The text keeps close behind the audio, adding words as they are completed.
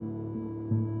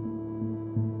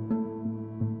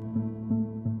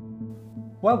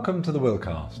Welcome to the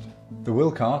Willcast. The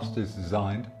Willcast is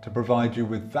designed to provide you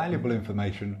with valuable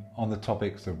information on the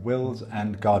topics of wills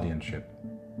and guardianship.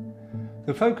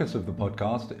 The focus of the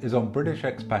podcast is on British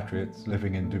expatriates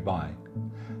living in Dubai.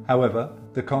 However,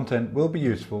 the content will be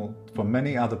useful for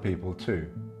many other people too.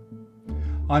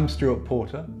 I'm Stuart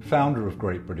Porter, founder of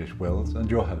Great British Wills and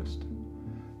your host.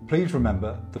 Please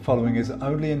remember the following is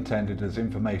only intended as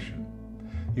information.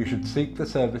 You should seek the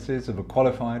services of a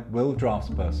qualified will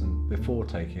draftsperson before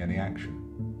taking any action.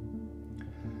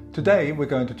 Today we're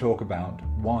going to talk about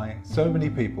why so many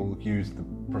people use the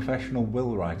professional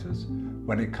will writers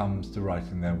when it comes to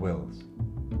writing their wills.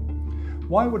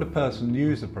 Why would a person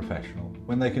use a professional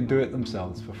when they can do it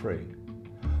themselves for free?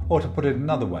 Or to put it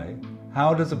another way,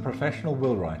 how does a professional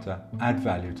will writer add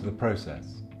value to the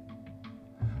process?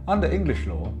 Under English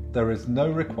law, there is no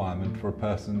requirement for a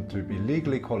person to be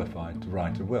legally qualified to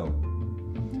write a will.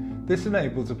 This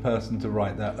enables a person to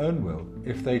write their own will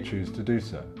if they choose to do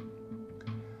so.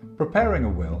 Preparing a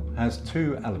will has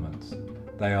two elements.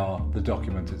 They are the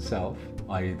document itself,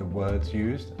 i.e. the words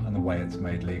used and the way it's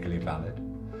made legally valid,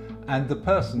 and the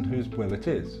person whose will it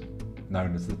is,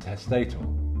 known as the testator.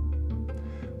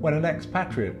 When an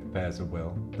expatriate prepares a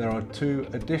will, there are two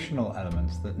additional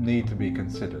elements that need to be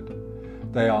considered.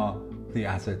 They are the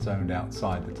assets owned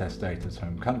outside the testator's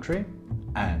home country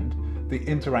and the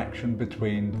interaction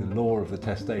between the law of the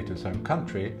testator's home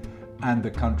country and the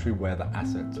country where the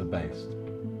assets are based.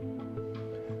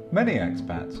 Many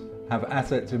expats have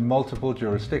assets in multiple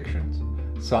jurisdictions,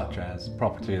 such as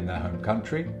property in their home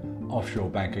country, offshore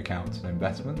bank accounts and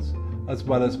investments, as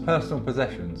well as personal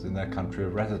possessions in their country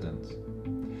of residence,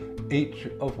 each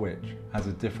of which has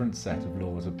a different set of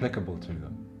laws applicable to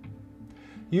them.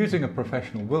 Using a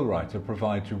professional will writer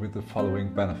provides you with the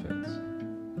following benefits.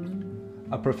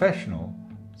 A professional's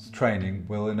training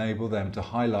will enable them to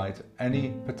highlight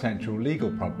any potential legal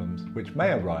problems which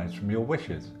may arise from your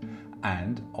wishes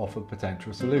and offer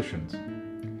potential solutions.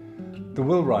 The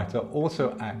will writer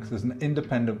also acts as an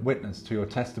independent witness to your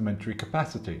testamentary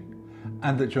capacity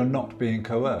and that you're not being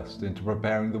coerced into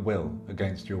preparing the will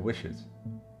against your wishes.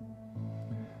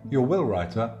 Your will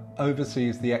writer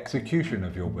oversees the execution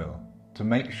of your will to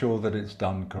make sure that it's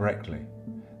done correctly.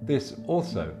 This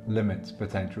also limits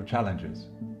potential challenges.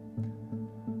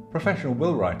 Professional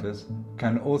will writers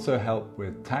can also help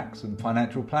with tax and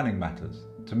financial planning matters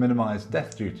to minimise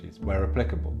death duties where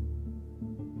applicable.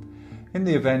 In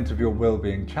the event of your will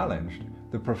being challenged,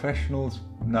 the professional's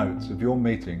notes of your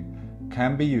meeting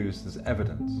can be used as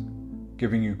evidence,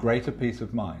 giving you greater peace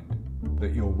of mind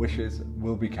that your wishes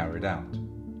will be carried out.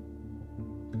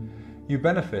 You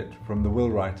benefit from the will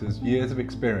writer's years of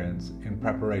experience in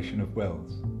preparation of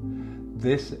wills.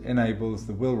 This enables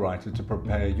the will writer to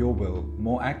prepare your will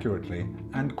more accurately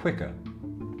and quicker,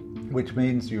 which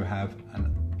means you have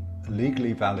a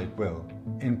legally valid will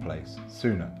in place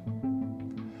sooner.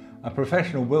 A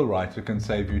professional will writer can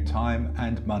save you time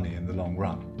and money in the long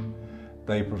run.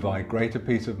 They provide greater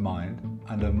peace of mind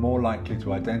and are more likely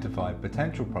to identify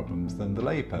potential problems than the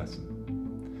layperson.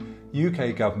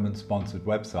 UK government-sponsored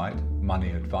website, Money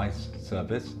Advice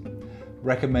Service,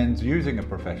 recommends using a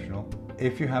professional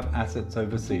if you have assets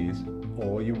overseas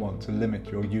or you want to limit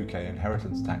your UK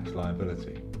inheritance tax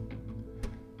liability.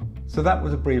 So that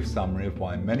was a brief summary of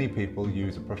why many people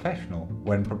use a professional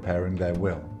when preparing their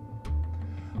will.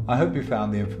 I hope you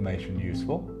found the information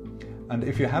useful, and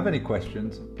if you have any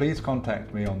questions, please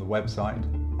contact me on the website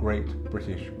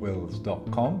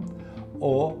greatbritishwills.com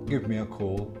or give me a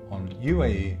call on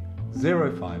UAE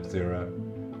 050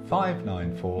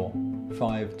 594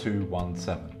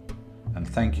 5217. And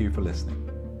thank you for listening.